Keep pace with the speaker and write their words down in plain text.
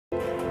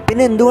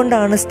പിന്നെ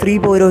എന്തുകൊണ്ടാണ് സ്ത്രീ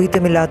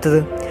പൗരോഹിത്യമില്ലാത്തത്?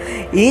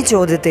 ഈ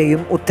ചോദ്യത്തെയും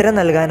ഉത്തരം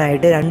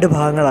നൽകാനായിട്ട് രണ്ട്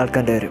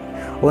ഭാഗങ്ങളാക്കേണ്ടി വരും.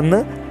 ഒന്ന്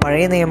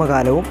പഴയ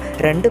നിയമകാലവും,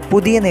 രണ്ട്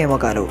പുതിയ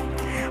നിയമകാലവും.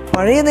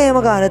 പഴയ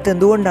നിയമകാലത്ത്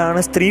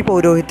എന്തുകൊണ്ടാണ് സ്ത്രീ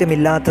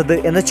പൗരോഹിത്യമില്ലാത്തത്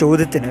എന്ന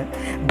ചോദ്യത്തിന്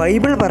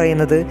ബൈബിൾ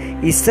പറയുന്നത്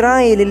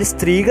ഇസ്രായേലിൽ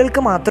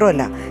സ്ത്രീകൾക്ക്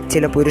മാത്രമല്ല,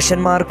 ചില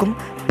പുരുഷന്മാർക്കും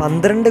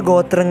 12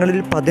 ഗോത്രങ്ങളിൽ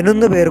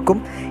 11 പേർക്കും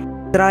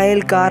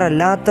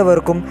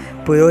ഇസ്രായേൽക്കാരല്ലാത്തവർക്കും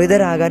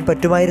പുരോഹിതരാകാൻ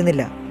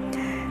പറ്റുമായിരുന്നില്ല.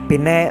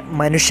 പിന്നെ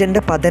മനുഷ്യൻ്റെ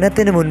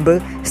പതനത്തിന് മുൻപ്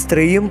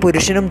സ്ത്രീയും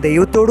പുരുഷനും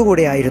ദൈവത്തോടു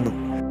കൂടെയായിരുന്നു.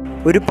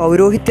 ഒരു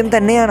പൗരോഹിത്യം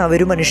തന്നെയാണ്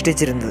അവരും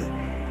അനുഷ്ഠിച്ചിരുന്നത്.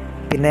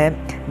 പിന്നെ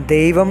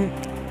ദൈവം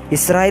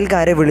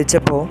ഇസ്രായേൽക്കാരെ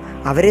വിളിച്ചപ്പോൾ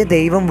അവരെ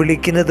ദൈവം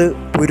വിളിക്കുന്നത്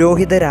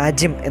പുരോഹിത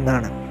രാജ്യം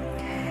എന്നാണ്.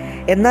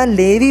 എന്നാൽ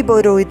ലേവി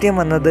പൗരോഹിത്യം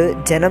വന്നത്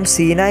ജനം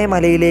സീനായ്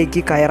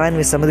മലയിലേക്ക് കയറാൻ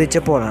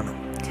വിസമ്മതിച്ചപ്പോഴാണ്.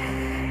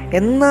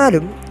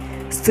 എന്നാലും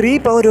സ്ത്രീ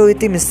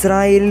പൗരോഹിത്യം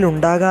ഇസ്രായേലിൽ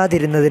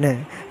ഉണ്ടാകാതിരുന്നതിന്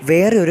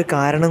വേറെ ഒരു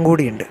കാരണം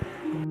കൂടിയുണ്ട്.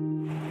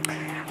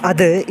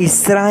 അത്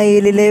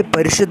ഇസ്രായേലിലെ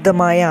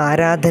പരിശുദ്ധമായ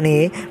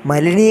ആരാധനയെ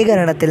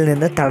മലിനീകരണത്തിൽ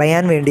നിന്ന്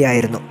തടയാൻ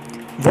വേണ്ടിയായിരുന്നു.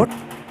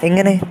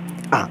 എങ്ങനെ?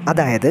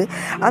 അതായത്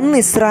അന്ന്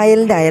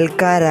ഇസ്രായേലിൻ്റെ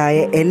അയൽക്കാരായ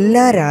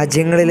എല്ലാ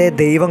രാജ്യങ്ങളിലെ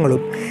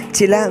ദൈവങ്ങളും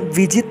ചില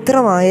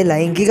വിചിത്രമായ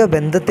ലൈംഗിക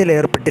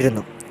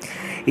ബന്ധത്തിലേർപ്പെട്ടിരുന്നു.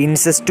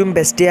 ഇൻസെസ്റ്റും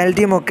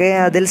ബെസ്റ്റിയാലിറ്റിയും ഒക്കെ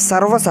അതിൽ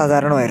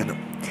സർവ്വസാധാരണമായിരുന്നു.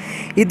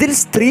 ഇതിൽ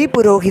സ്ത്രീ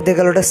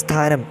പുരോഹിതകളുടെ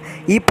സ്ഥാനം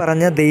ഈ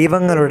പറഞ്ഞ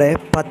ദൈവങ്ങളുടെ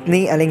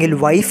പത്നി അല്ലെങ്കിൽ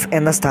വൈഫ്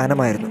എന്ന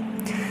സ്ഥാനമായിരുന്നു.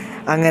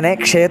 അങ്ങനെ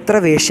ക്ഷേത്ര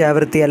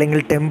വേശ്യാവൃത്തി അല്ലെങ്കിൽ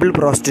ടെമ്പിൾ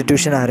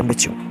പ്രോസ്റ്റിറ്റ്യൂഷൻ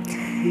ആരംഭിച്ചു.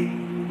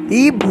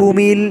 ഈ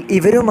ഭൂമിയിൽ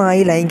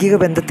ഇവരുമായി ലൈംഗിക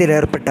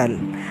ബന്ധത്തിലേർപ്പെട്ടാൽ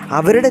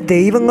അവരുടെ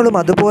ദൈവങ്ങളും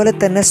അതുപോലെ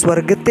തന്നെ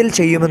സ്വർഗത്തിൽ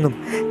ചെയ്യുമെന്നും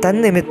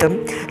തന്നിമിത്തം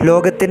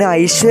ലോകത്തിന്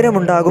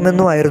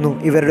ഐശ്വര്യമുണ്ടാകുമെന്നുമായിരുന്നു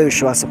ഇവരുടെ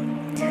വിശ്വാസം.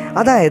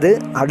 അതായത്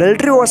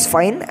adultery was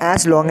fine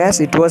as long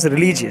as it was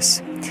religious.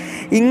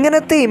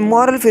 ഇങ്ങനത്തെ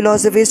ഇമ്മോറൽ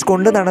ഫിലോസഫീസ്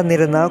കൊണ്ടു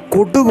നടന്നിരുന്ന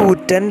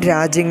കൊടുകൂറ്റൻ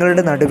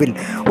രാജ്യങ്ങളുടെ നടുവിൽ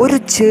ഒരു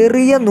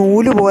ചെറിയ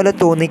നൂല് പോലെ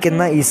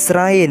തോന്നിക്കുന്ന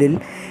ഇസ്രായേലിൽ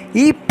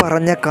ഈ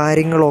പറഞ്ഞ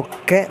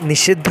കാര്യങ്ങളൊക്കെ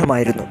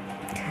നിഷിദ്ധമായിരുന്നു.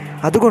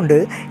 അതുകൊണ്ട്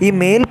ഈ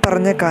മേൽ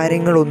പറഞ്ഞ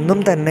കാര്യങ്ങളൊന്നും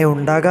തന്നെ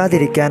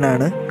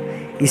ഉണ്ടാകാതിരിക്കാനാണ്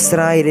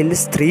ഇസ്രായേലിൽ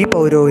സ്ത്രീ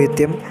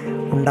പൗരോഹിത്യം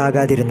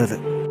ഉണ്ടാകാതിരുന്നത്.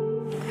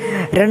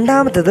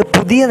 രണ്ടാമത്തത്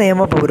പുതിയ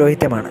നിയമ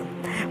പൗരോഹിത്യമാണ്.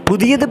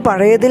 പുതിയത്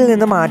പഴയതിൽ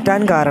നിന്ന്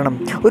മാറ്റാൻ കാരണം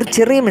ഒരു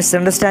ചെറിയ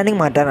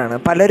മിസ്അണ്ടർസ്റ്റാൻഡിങ് മാറ്റാനാണ്.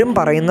 പലരും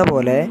പറയുന്ന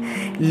പോലെ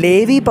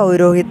ലേവി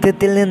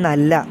പൗരോഹിത്യത്തിൽ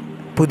നിന്നല്ല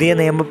പുതിയ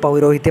നിയമ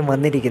പൗരോഹിത്യം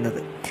വന്നിരിക്കുന്നത്.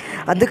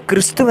 അത്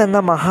ക്രിസ്തു എന്ന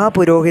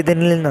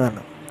മഹാപുരോഹിതനിൽ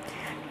നിന്നാണ്.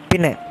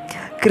 പിന്നെ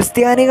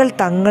ക്രിസ്ത്യാനികൾ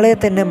തങ്ങളെ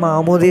തന്നെ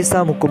മാമോദീസ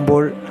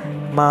മുക്കുമ്പോൾ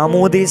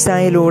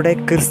മാമോദീസായിലൂടെ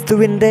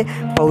ക്രിസ്തുവിൻ്റെ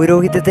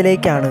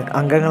പൗരോഹിത്യത്തിലേക്കാണ്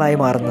അംഗങ്ങളായി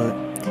മാറുന്നത്.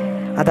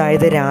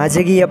 അതായത്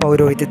രാജകീയ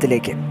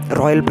പൗരോഹിത്യത്തിലേക്ക്,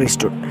 റോയൽ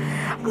പ്രീസ്റ്റ്ഹുഡ്.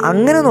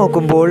 അങ്ങനെ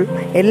നോക്കുമ്പോൾ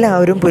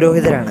എല്ലാവരും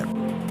പുരോഹിതരാണ്.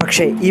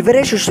 പക്ഷേ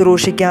ഇവരെ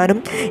ശുശ്രൂഷിക്കാനും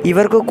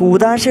ഇവർക്ക്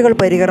കൂദാശകൾ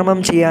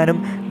പരികർമ്മം ചെയ്യാനും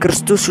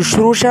ക്രിസ്തു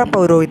ശുശ്രൂഷ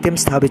പൗരോഹിത്യം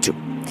സ്ഥാപിച്ചു.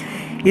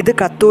 ഇത്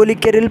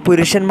കത്തോലിക്കരിൽ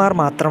പുരുഷന്മാർ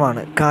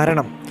മാത്രമാണ്.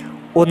 കാരണം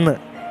ഒന്ന്,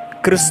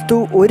 ക്രിസ്തു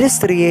ഒരു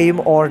സ്ത്രീയെയും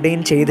ഓർഡെയിൻ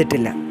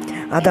ചെയ്തിട്ടില്ല.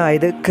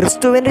 അതായത്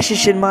ക്രിസ്തുവിൻ്റെ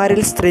ശിഷ്യന്മാരിൽ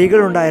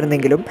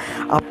സ്ത്രീകളുണ്ടായിരുന്നെങ്കിലും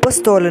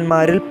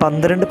അപ്പസ്തോലന്മാരിൽ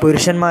 12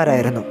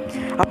 പുരുഷന്മാരായിരുന്നു.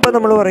 അപ്പോൾ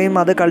നമ്മൾ പറയും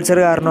അത് കൾച്ചർ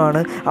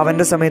കാരണമാണ്,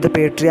 അവൻ്റെ സമയത്ത്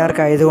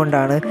പേട്രിയാർക്ക്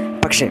ആയതുകൊണ്ടാണ്.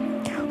 പക്ഷേ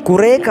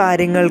കുറേ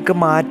കാര്യങ്ങൾക്ക്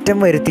മാറ്റം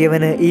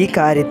വരുത്തിയവന് ഈ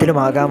കാര്യത്തിലും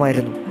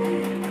ആകാമായിരുന്നു.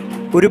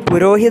 ഒരു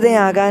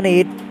പുരോഹിതയാകാൻ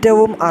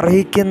ഏറ്റവും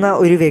അർഹിക്കുന്ന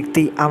ഒരു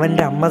വ്യക്തി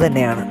അവൻ്റെ അമ്മ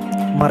തന്നെയാണ്,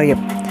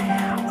 മറിയം.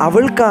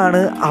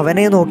 അവൾക്കാണ്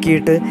അവനെ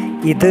നോക്കിയിട്ട്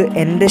ഇത്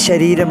എൻ്റെ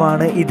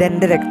ശരീരമാണ്,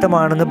 ഇതെൻ്റെ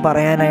രക്തമാണെന്ന്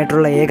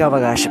പറയാനായിട്ടുള്ള ഏക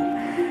അവകാശം.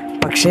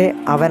 പക്ഷേ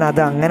അവൻ അത്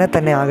അങ്ങനെ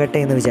തന്നെ ആകട്ടെ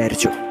എന്ന്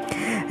വിചാരിച്ചു.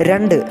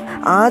 2,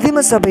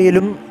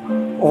 ആദിമസഭയിലും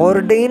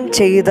ഓർഡെയിൻ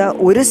ചെയ്ത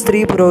ഒരു സ്ത്രീ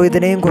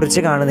പുരോഹിതനെയും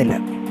കുറിച്ച് കാണുന്നില്ല.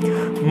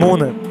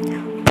 3,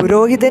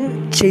 പുരോഹിതൻ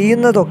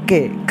ചെയ്യുന്നതൊക്കെ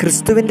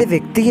ക്രിസ്തുവിൻ്റെ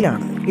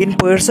വ്യക്തിയിലാണ്, ഇൻ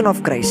പേഴ്സൺ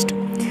ഓഫ് ക്രൈസ്റ്റ്.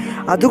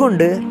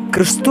 അതുകൊണ്ട്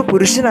ക്രിസ്തു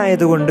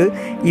പുരുഷനായതുകൊണ്ട്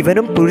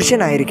ഇവനും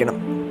പുരുഷനായിരിക്കണം.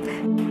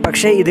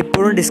 പക്ഷേ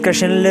ഇതിപ്പോഴും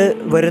ഡിസ്കഷനിൽ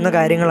വരുന്ന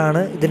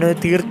കാര്യങ്ങളാണ്. ഇതിന്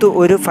തീർത്തു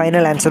ഒരു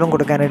ഫൈനൽ ആൻസറും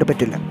കൊടുക്കാനായിട്ട്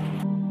പറ്റില്ല.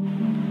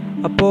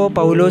 അപ്പോൾ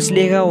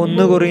പൗലോസ്ലീഹ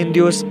 1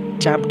 കൊറിന്ത്യൻസ്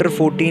ചാപ്റ്റർ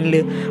 14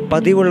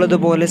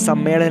 പതിവുള്ളതുപോലെ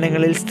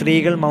സമ്മേളനങ്ങളിൽ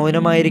സ്ത്രീകൾ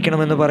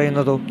മൗനമായിരിക്കണമെന്ന്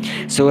പറയുന്നതോ?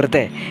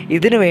 സുഹൃത്തെ,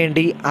 ഇതിനു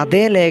വേണ്ടി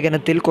അതേ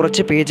ലേഖനത്തിൽ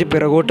കുറച്ച് പേജ്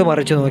പിറകോട്ട്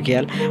മറിച്ച്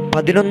നോക്കിയാൽ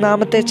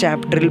 11ാമത്തെ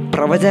ചാപ്റ്ററിൽ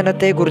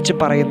പ്രവചനത്തെക്കുറിച്ച്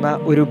പറയുന്ന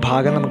ഒരു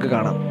ഭാഗം നമുക്ക്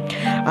കാണാം.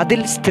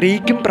 അതിൽ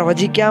സ്ത്രീക്കും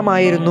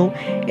പ്രവചിക്കാമായിരുന്നു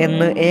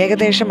എന്ന്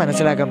ഏകദേശം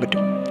മനസ്സിലാക്കാൻ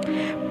പറ്റും.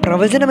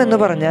 പ്രവചനം എന്ന്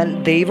പറഞ്ഞാൽ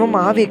ദൈവം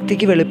ആ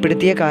വ്യക്തിക്ക്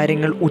വെളിപ്പെടുത്തിയ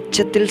കാര്യങ്ങൾ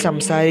ഉച്ചത്തിൽ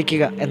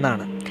സംസാരിക്കുക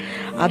എന്നാണ്.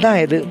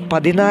 അതായത്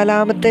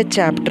 14ാമത്തെ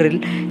ചാപ്റ്ററിൽ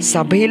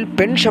സഭയിൽ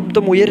പെൺ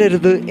ശബ്ദം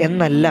ഉയരരുത്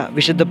എന്നല്ല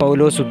വിശുദ്ധ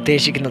പൗലോസ്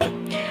ഉദ്ദേശിക്കുന്നത്.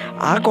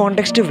 ആ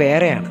കോണ്ടെക്സ്റ്റ്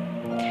വേറെയാണ്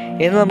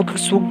എന്ന് നമുക്ക്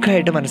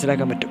സുഖമായിട്ട്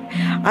മനസ്സിലാക്കാൻ പറ്റും.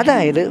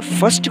 അതായത്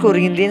 1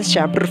 കൊറിന്ത്യൻസ്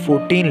ചാപ്റ്റർ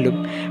 14ലും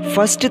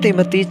 1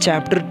 തിമത്തി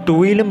ചാപ്റ്റർ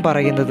 2ലും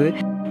പറയുന്നത്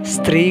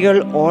സ്ത്രീകൾ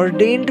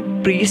ഓർഡെയിൻഡ്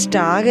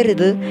പ്രീസ്റ്റ്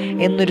ആകരുത്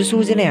എന്നൊരു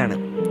സൂചനയാണ്.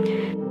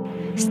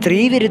 സ്ത്രീ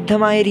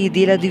വിരുദ്ധമായ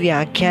രീതിയിൽ അത്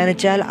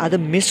വ്യാഖ്യാനിച്ചാൽ അത്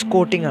മിസ്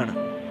കോട്ടിംഗ് ആണ്.